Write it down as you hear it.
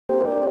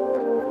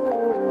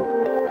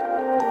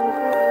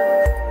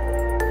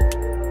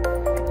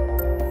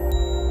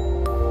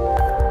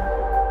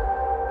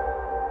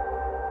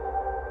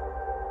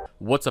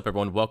What's up,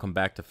 everyone? Welcome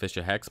back to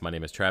FishOfHex. My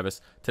name is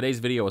Travis. Today's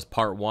video is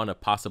part 1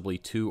 of possibly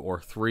 2 or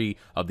 3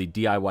 of the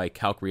DIY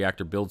kalk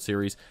reactor build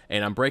series,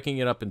 and I'm breaking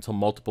it up into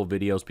multiple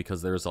videos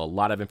because there's a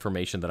lot of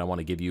information that I want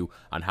to give you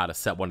on how to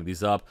set one of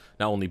these up,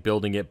 not only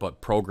building it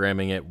but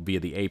programming it via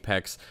the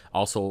Apex,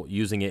 also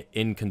using it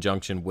in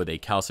conjunction with a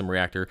calcium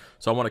reactor.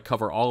 So I want to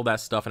cover all of that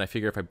stuff, and I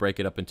figure if I break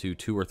it up into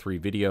 2 or 3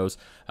 videos,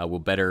 we'll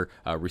better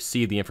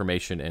receive the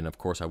information, and of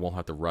course I won't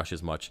have to rush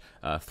as much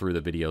through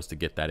the videos to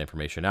get that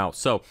information out.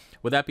 So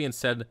with that being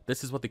said,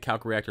 this is what the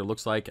kalk reactor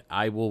looks like.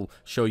 I will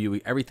show you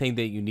everything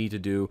that you need to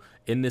do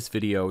in this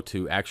video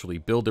to actually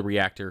build the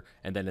reactor,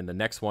 and then in the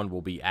next one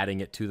we'll be adding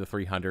it to the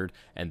 300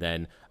 and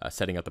then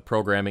setting up the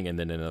programming, and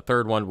then in the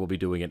third one we'll be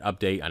doing an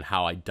update on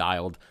how I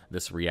dialed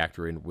this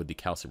reactor in with the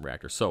calcium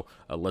reactor. So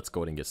let's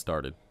go ahead and get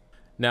started.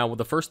 Now,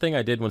 the first thing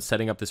I did when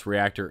setting up this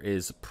reactor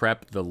is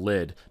prep the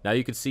lid. Now,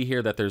 you can see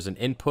here that there's an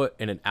input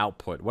and an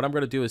output. What I'm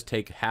going to do is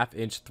take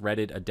 1/2-inch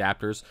threaded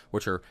adapters,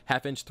 which are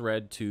 1/2-inch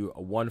thread to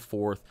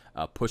 1/4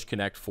 push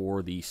connect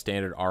for the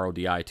standard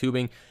RODI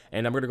tubing,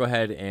 and I'm going to go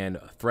ahead and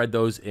thread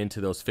those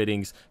into those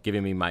fittings,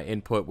 giving me my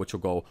input, which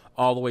will go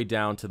all the way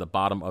down to the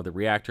bottom of the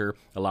reactor,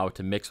 allow it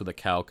to mix with the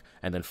kalk,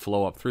 and then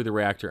flow up through the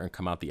reactor and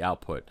come out the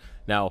output.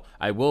 Now,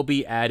 I will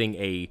be adding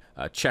a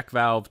check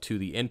valve to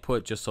the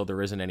input just so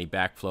there isn't any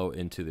backflow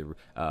into the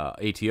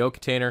ATO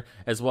container,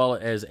 as well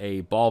as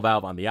a ball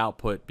valve on the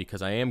output,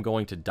 because I am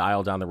going to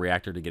dial down the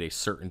reactor to get a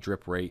certain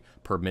drip rate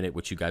per minute,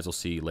 which you guys will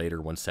see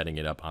later when setting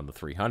it up on the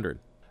 300.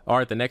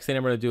 Alright, the next thing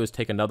I'm going to do is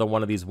take another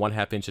one of these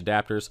 1/2-inch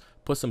adapters,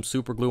 put some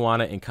super glue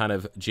on it, and kind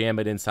of jam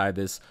it inside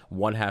this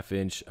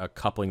 1/2-inch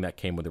coupling that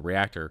came with the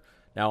reactor.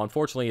 Now,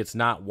 unfortunately, it's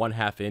not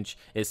 1/2-inch.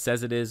 It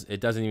says it is. It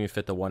doesn't even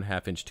fit the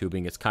 1/2-inch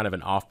tubing. It's kind of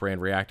an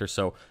off-brand reactor,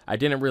 so I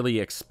didn't really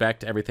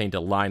expect everything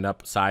to line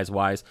up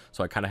size-wise,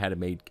 so I kind of had to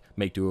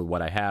make do with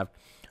what I have.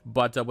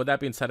 But with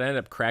that being said, I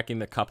ended up cracking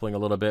the coupling a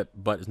little bit,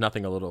 but it's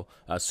nothing a little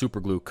super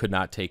glue could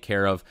not take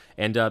care of.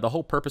 And the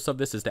whole purpose of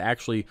this is to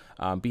actually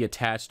be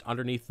attached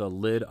underneath the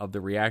lid of the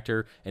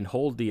reactor and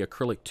hold the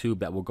acrylic tube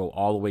that will go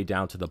all the way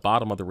down to the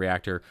bottom of the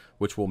reactor,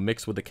 which will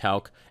mix with the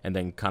kalk and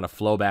then kind of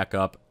flow back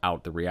up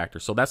out the reactor.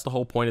 So that's the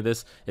whole point of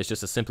this. It's just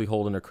to simply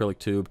hold an acrylic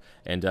tube,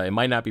 and it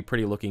might not be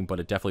pretty looking, but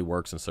it definitely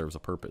works and serves a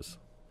purpose.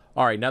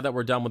 Alright, now that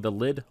we're done with the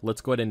lid,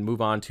 let's go ahead and move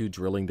on to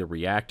drilling the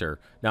reactor.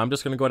 Now I'm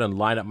just going to go ahead and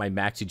line up my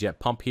maxiget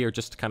pump here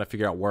just to kind of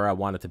figure out where I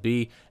want it to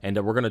be, and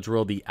we're going to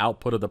drill the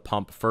output of the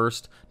pump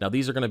first. Now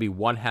these are going to be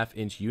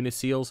 1/2-inch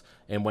uniseals,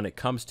 and when it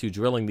comes to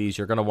drilling these,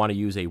 you're going to want to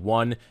use a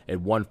 1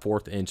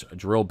 1/4 inch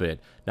drill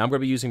bit. Now I'm going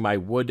to be using my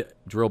wood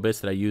drill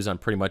bits that I use on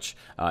pretty much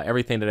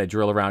everything that I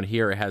drill around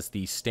here. It has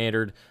the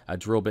standard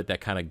drill bit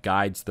that kind of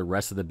guides the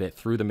rest of the bit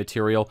through the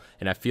material,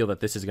 and I feel that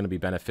this is going to be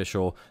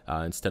beneficial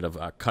instead of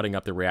cutting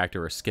up the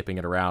reactor or skipping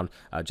it around,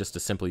 just to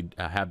simply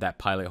have that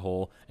pilot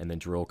hole and then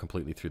drill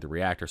completely through the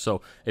reactor.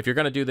 So if you're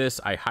going to do this,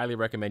 I highly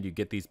recommend you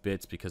get these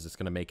bits because it's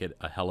going to make it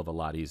a hell of a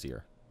lot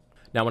easier.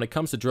 Now, when it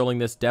comes to drilling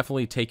this,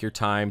 definitely take your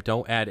time.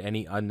 Don't add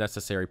any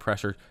unnecessary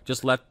pressure.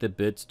 Just let the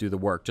bits do the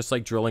work. Just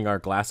like drilling our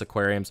glass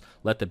aquariums,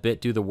 let the bit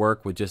do the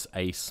work with just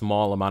a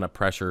small amount of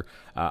pressure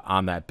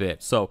on that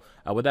bit. So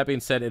with that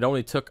being said, it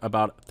only took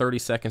about 30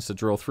 seconds to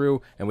drill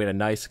through, and we had a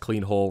nice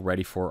clean hole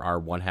ready for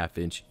our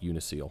 1/2-inch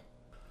uniseal.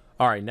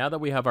 Alright, now that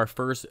we have our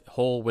first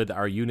hole with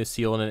our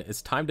uniseal in it,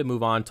 it's time to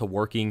move on to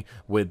working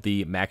with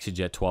the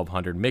maxiget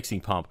 1200 mixing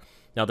pump.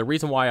 Now, the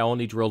reason why I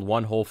only drilled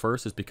one hole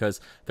first is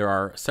because there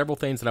are several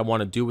things that I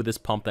want to do with this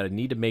pump that I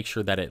need to make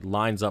sure that it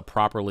lines up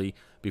properly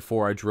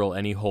before I drill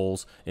any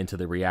holes into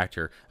the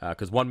reactor.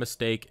 Because one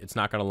mistake, it's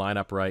not going to line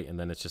up right, and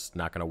then it's just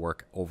not going to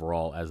work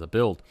overall as a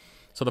build.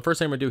 So the first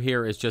thing I'm going to do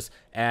here is just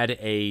add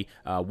a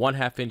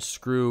 1/2-inch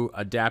screw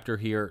adapter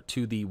here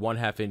to the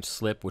 1/2-inch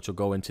slip, which will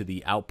go into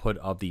the output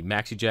of the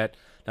maxijet.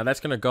 Now that's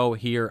going to go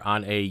here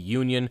on a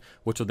union,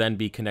 which will then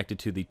be connected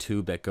to the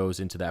tube that goes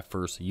into that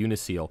first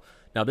uniseal.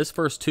 Now this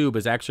first tube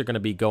is actually going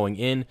to be going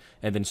in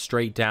and then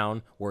straight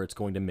down where it's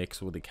going to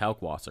mix with the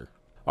Kalkwasser.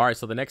 Alright,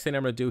 so the next thing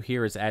I'm going to do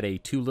here is add a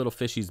 2 little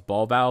fishies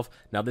ball valve.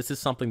 Now this is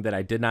something that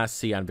I did not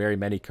see on very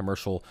many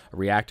commercial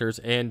reactors,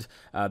 and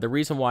the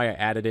reason why I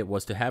added it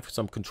was to have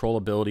some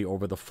controllability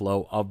over the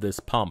flow of this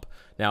pump.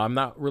 Now I'm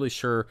not really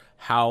sure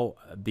how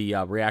the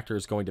reactor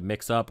is going to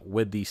mix up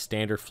with the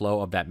standard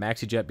flow of that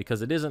maxijet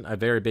because it isn't a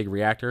very big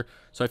reactor,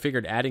 so I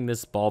figured adding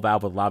this ball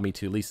valve would allow me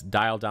to at least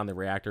dial down the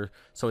reactor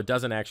so it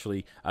doesn't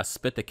actually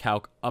spit the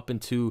kalk up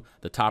into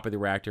the top of the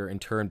reactor, in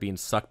turn being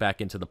sucked back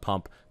into the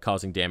pump,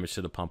 causing damage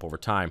to the pump over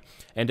time.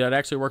 And it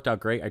actually worked out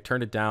great. I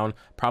turned it down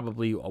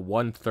probably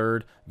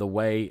 1/3 the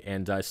way,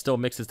 and it still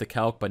mixes the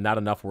kalk, but not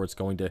enough where it's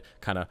going to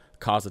kind of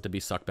cause it to be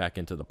sucked back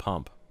into the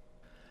pump.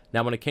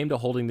 Now, when it came to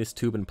holding this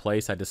tube in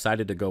place, I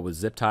decided to go with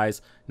zip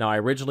ties. Now, I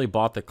originally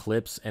bought the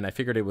clips, and I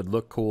figured it would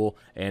look cool,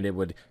 and it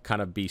would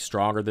kind of be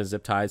stronger than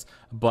zip ties,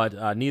 but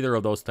neither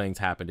of those things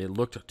happened. It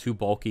looked too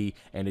bulky,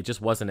 and it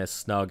just wasn't as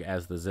snug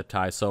as the zip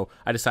ties, so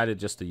I decided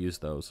just to use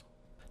those.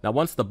 Now,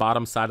 once the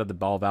bottom side of the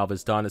ball valve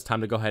is done, it's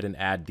time to go ahead and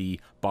add the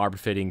barb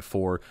fitting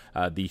for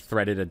the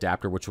threaded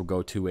adapter, which will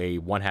go to a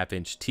 1/2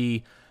 inch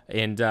T.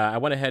 And I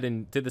went ahead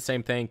and did the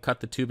same thing, cut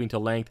the tubing to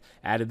length,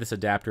 added this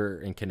adapter,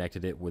 and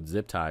connected it with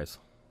zip ties.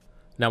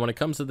 Now, when it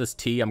comes to this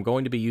T, I'm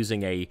going to be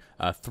using a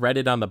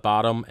threaded on the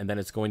bottom, and then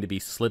it's going to be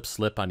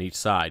slip on each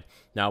side.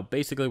 Now,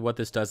 basically what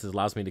this does is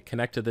allows me to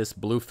connect to this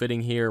blue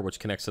fitting here, which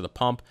connects to the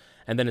pump,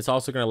 and then it's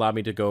also going to allow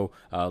me to go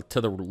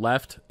to the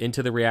left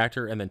into the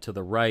reactor, and then to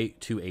the right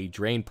to a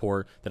drain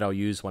port that I'll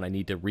use when I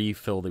need to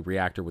refill the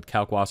reactor with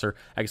Kalkwasser.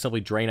 I can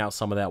simply drain out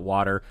some of that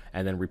water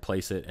and then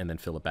replace it and then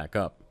fill it back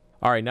up.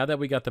 All right, now that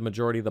we got the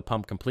majority of the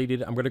pump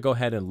completed, I'm going to go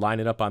ahead and line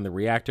it up on the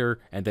reactor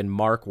and then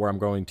mark where I'm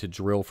going to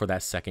drill for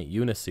that second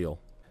uniseal.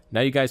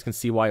 Now you guys can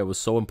see why it was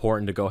so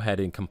important to go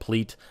ahead and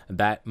complete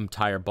that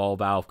entire ball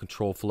valve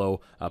control flow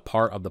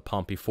part of the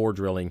pump before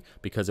drilling,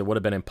 because it would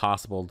have been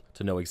impossible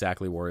to know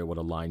exactly where it would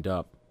have lined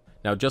up.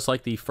 Now, just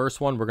like the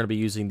first one, we're going to be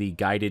using the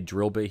guided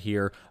drill bit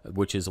here,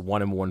 which is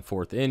 1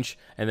 1/4 inch,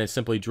 and then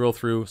simply drill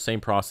through, same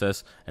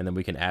process, and then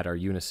we can add our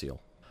uniseal.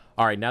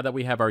 All right, now that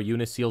we have our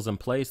uniseals in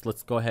place,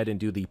 let's go ahead and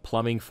do the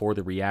plumbing for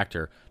the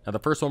reactor. Now, the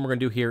first one we're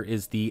going to do here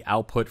is the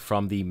output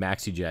from the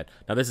maxiget.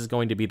 Now, this is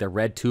going to be the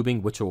red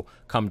tubing, which will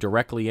come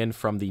directly in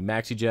from the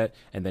maxiget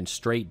and then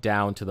straight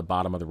down to the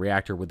bottom of the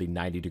reactor with the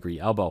 90-degree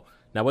elbow.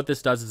 Now, what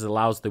this does is it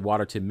allows the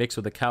water to mix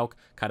with the calc,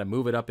 kind of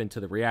move it up into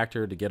the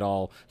reactor to get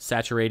all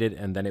saturated,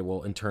 and then it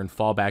will in turn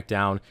fall back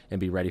down and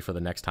be ready for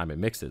the next time it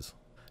mixes.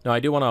 Now, I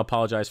do want to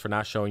apologize for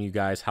not showing you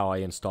guys how I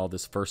installed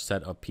this first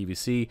set of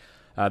PVC.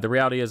 The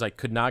reality is I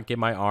could not get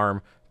my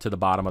arm to the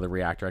bottom of the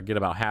reactor. I'd get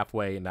about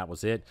halfway and that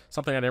was it.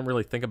 Something I didn't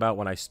really think about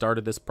when I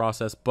started this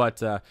process,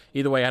 but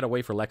either way, I had to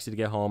wait for Lexi to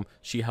get home.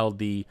 She held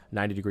the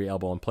 90-degree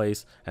elbow in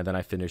place, and then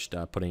I finished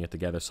putting it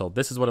together. So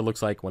this is what it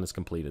looks like when it's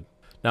completed.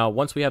 Now,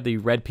 once we have the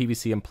red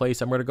PVC in place,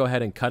 I'm going to go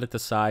ahead and cut it to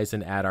size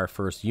and add our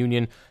first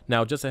union.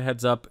 Now, just a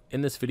heads up,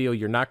 in this video,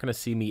 you're not going to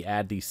see me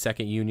add the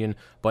second union,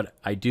 but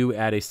I do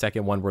add a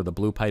second one where the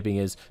blue piping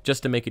is,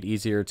 just to make it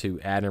easier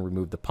to add and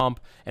remove the pump,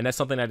 and that's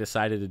something I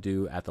decided to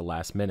do at the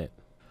last minute.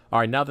 All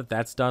right, now that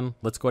that's done,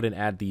 let's go ahead and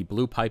add the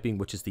blue piping,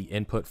 which is the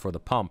input for the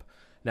pump.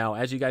 Now,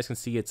 as you guys can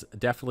see, it's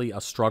definitely a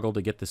struggle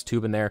to get this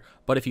tube in there,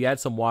 but if you add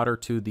some water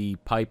to the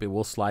pipe, it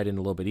will slide in a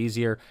little bit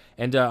easier.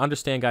 And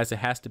understand, guys, it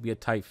has to be a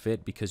tight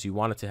fit because you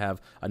want it to have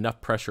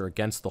enough pressure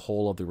against the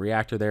hole of the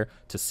reactor there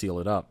to seal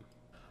it up.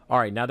 All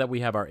right, now that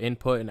we have our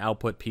input and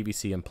output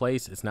PVC in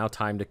place, it's now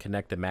time to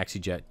connect the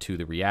maxiget to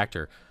the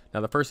reactor. Now,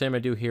 the first thing I'm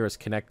going to do here is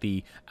connect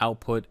the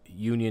output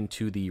union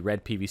to the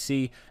red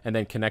PVC and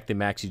then connect the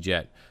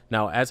maxijet.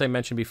 Now, as I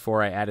mentioned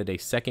before, I added a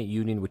second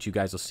union, which you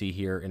guys will see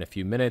here in a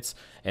few minutes,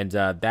 and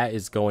that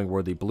is going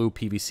where the blue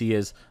PVC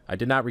is. I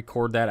did not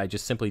record that. I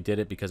just simply did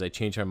it because I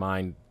changed my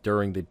mind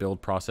during the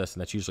build process,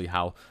 and that's usually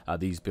how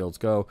these builds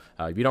go.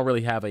 If you don't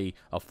really have a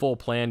full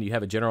plan, you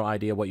have a general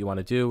idea what you want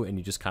to do, and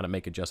you just kind of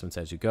make adjustments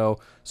as you go.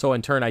 So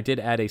in turn, I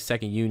did add a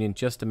second union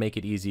just to make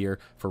it easier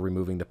for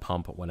removing the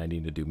pump when I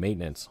need to do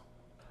maintenance.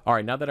 All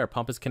right, now that our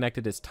pump is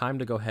connected, it's time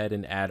to go ahead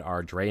and add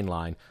our drain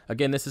line.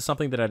 Again, this is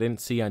something that I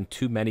didn't see on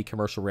too many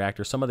commercial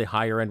reactors. Some of the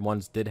higher end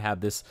ones did have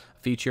this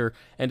feature,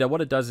 and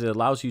what it does is it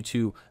allows you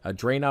to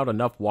drain out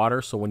enough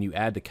water so when you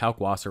add the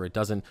Kalkwasser, it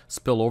doesn't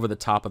spill over the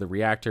top of the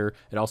reactor.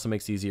 It also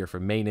makes it easier for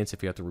maintenance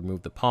if you have to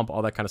remove the pump,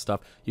 all that kind of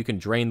stuff. You can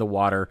drain the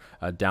water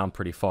down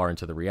pretty far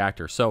into the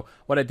reactor. So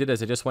what I did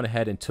is I just went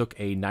ahead and took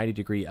a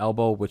 90-degree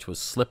elbow, which was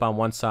slip on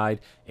one side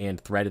and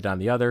threaded on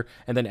the other,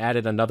 and then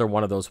added another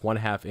one of those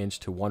 1/2 inch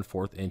to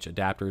 1/4 inch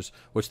adapters,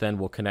 which then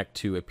will connect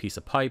to a piece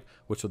of pipe,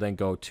 which will then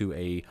go to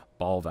a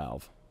ball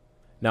valve.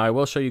 Now, I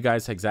will show you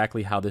guys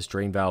exactly how this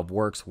drain valve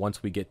works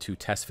once we get to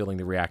test filling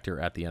the reactor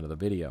at the end of the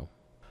video.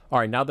 All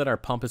right, now that our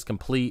pump is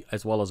complete,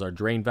 as well as our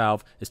drain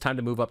valve, it's time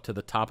to move up to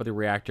the top of the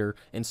reactor,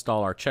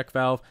 install our check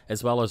valve,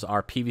 as well as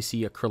our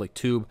PVC acrylic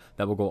tube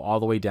that will go all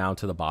the way down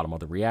to the bottom of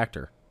the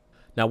reactor.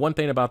 Now, one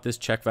thing about this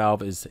check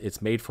valve is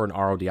it's made for an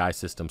RODI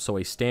system, so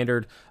a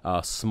standard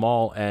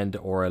small end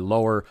or a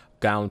lower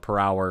gallon per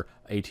hour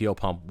ATO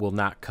pump will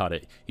not cut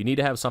it. You need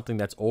to have something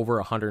that's over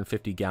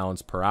 150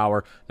 gallons per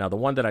hour. Now, the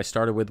one that I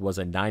started with was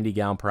a 90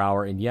 gallon per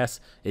hour, and yes,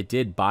 it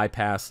did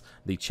bypass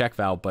the check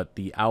valve, but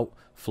the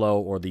outflow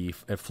or the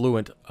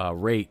effluent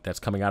rate that's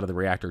coming out of the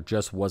reactor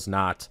just was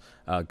not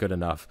good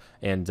enough.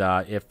 And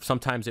if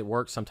sometimes it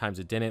worked, sometimes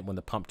it didn't. When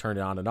the pump turned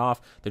it on and off,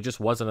 there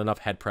just wasn't enough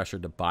head pressure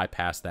to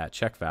bypass that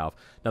check valve.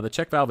 Now, the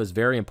check valve is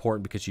very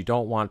important because you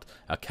don't want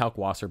a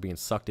Kalkwasser being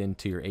sucked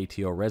into your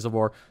ATO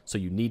reservoir, so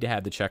you need to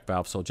have the check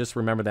valve. So just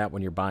remember that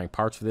when you're buying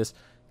parts for this,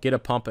 get a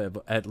pump of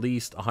at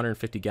least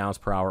 150 gallons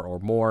per hour or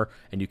more,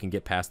 and you can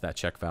get past that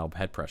check valve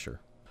head pressure.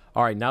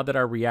 All right, now that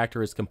our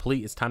reactor is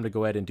complete, it's time to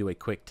go ahead and do a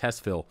quick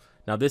test fill.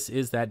 Now, this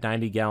is that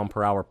 90 gallon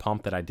per hour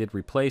pump that I did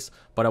replace,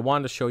 but I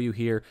wanted to show you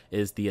here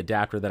is the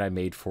adapter that I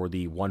made for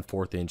the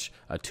 1/4 inch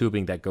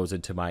tubing that goes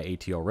into my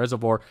ATO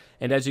reservoir.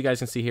 And as you guys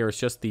can see here, it's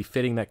just the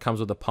fitting that comes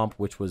with the pump,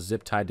 which was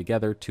zip tied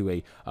together to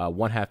a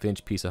 1/2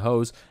 inch piece of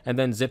hose, and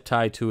then zip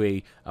tied to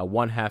a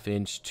 1/2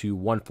 inch to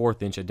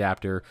 1/4 inch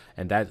adapter,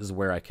 and that is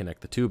where I connect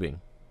the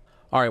tubing.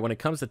 All right, when it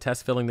comes to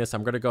test filling this,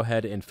 I'm going to go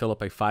ahead and fill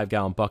up a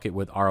 5-gallon bucket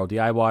with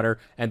RODI water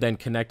and then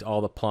connect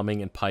all the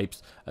plumbing and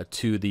pipes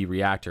to the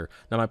reactor.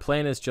 Now, my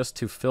plan is just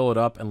to fill it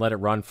up and let it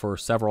run for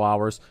several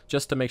hours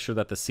just to make sure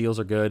that the seals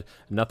are good,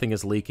 nothing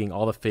is leaking,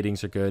 all the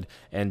fittings are good,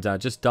 and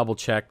just double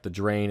check the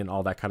drain and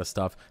all that kind of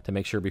stuff to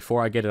make sure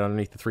before I get it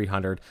underneath the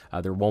 300,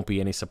 there won't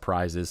be any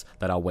surprises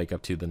that I'll wake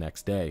up to the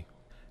next day.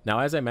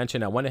 Now, as I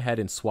mentioned, I went ahead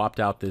and swapped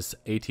out this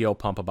ATO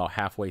pump about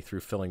halfway through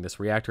filling this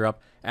reactor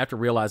up after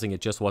realizing it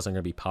just wasn't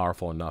going to be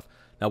powerful enough.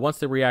 Now, once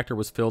the reactor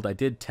was filled, I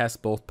did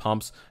test both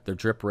pumps, their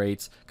drip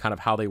rates, kind of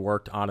how they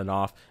worked on and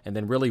off, and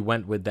then really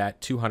went with that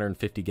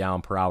 250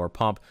 gallon per hour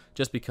pump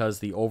just because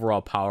the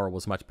overall power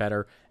was much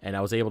better, and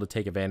I was able to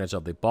take advantage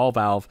of the ball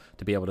valve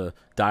to be able to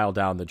dial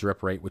down the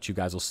drip rate, which you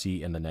guys will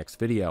see in the next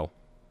video.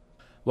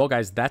 Well,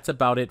 guys, that's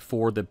about it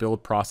for the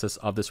build process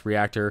of this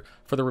reactor.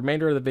 For the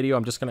remainder of the video,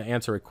 I'm just going to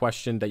answer a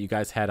question that you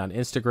guys had on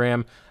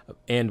Instagram.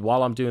 And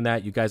while I'm doing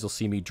that, you guys will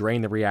see me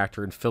drain the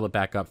reactor and fill it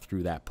back up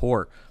through that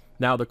port.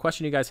 Now, the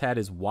question you guys had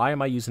is, why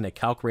am I using a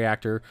kalk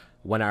reactor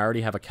when I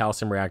already have a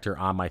calcium reactor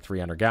on my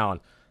 300 gallon?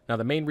 Now,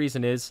 the main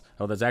reason is,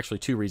 oh, there's actually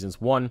two reasons.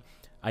 One,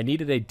 I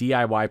needed a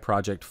DIY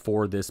project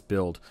for this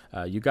build.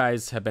 You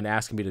guys have been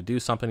asking me to do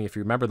something. If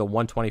you remember the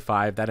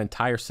 125, that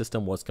entire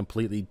system was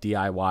completely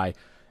DIY.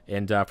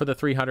 And for the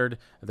 300,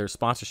 there's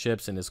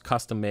sponsorships and it's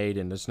custom made,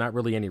 and there's not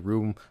really any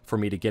room for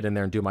me to get in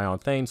there and do my own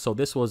thing. So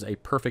this was a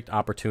perfect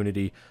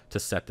opportunity to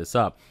set this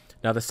up.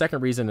 Now, the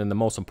second reason and the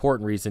most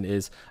important reason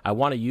is I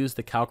want to use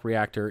the kalk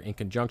reactor in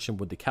conjunction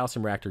with the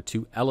calcium reactor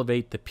to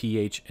elevate the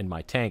pH in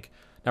my tank.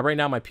 Now, right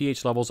now, my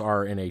pH levels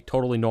are in a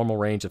totally normal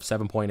range of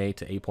 7.8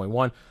 to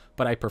 8.1,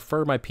 but I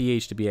prefer my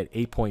pH to be at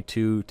 8.2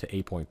 to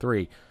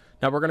 8.3.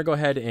 Now, we're going to go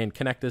ahead and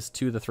connect this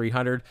to the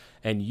 300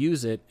 and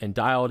use it and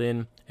dial it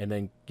in, and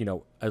then,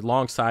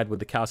 alongside with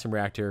the calcium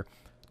reactor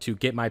to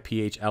get my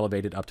pH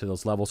elevated up to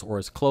those levels or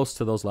as close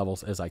to those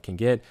levels as I can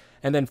get.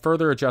 And then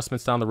further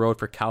adjustments down the road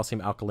for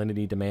calcium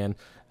alkalinity demand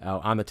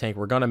on the tank.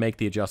 We're going to make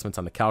the adjustments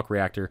on the kalk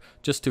reactor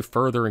just to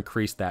further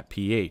increase that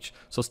pH.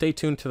 So stay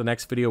tuned to the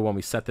next video when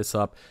we set this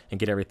up and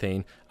get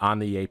everything on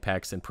the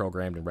Apex and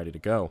programmed and ready to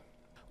go.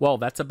 Well,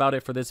 that's about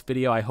it for this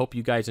video. I hope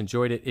you guys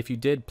enjoyed it. If you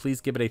did,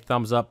 please give it a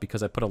thumbs up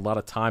because I put a lot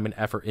of time and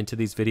effort into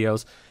these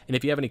videos. And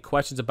if you have any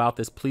questions about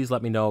this, please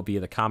let me know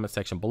via the comment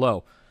section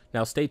below.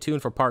 Now, stay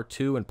tuned for part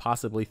 2 and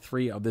possibly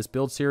 3 of this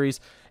build series.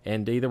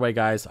 And either way,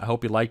 guys, I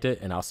hope you liked it,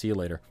 and I'll see you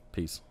later.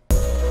 Peace.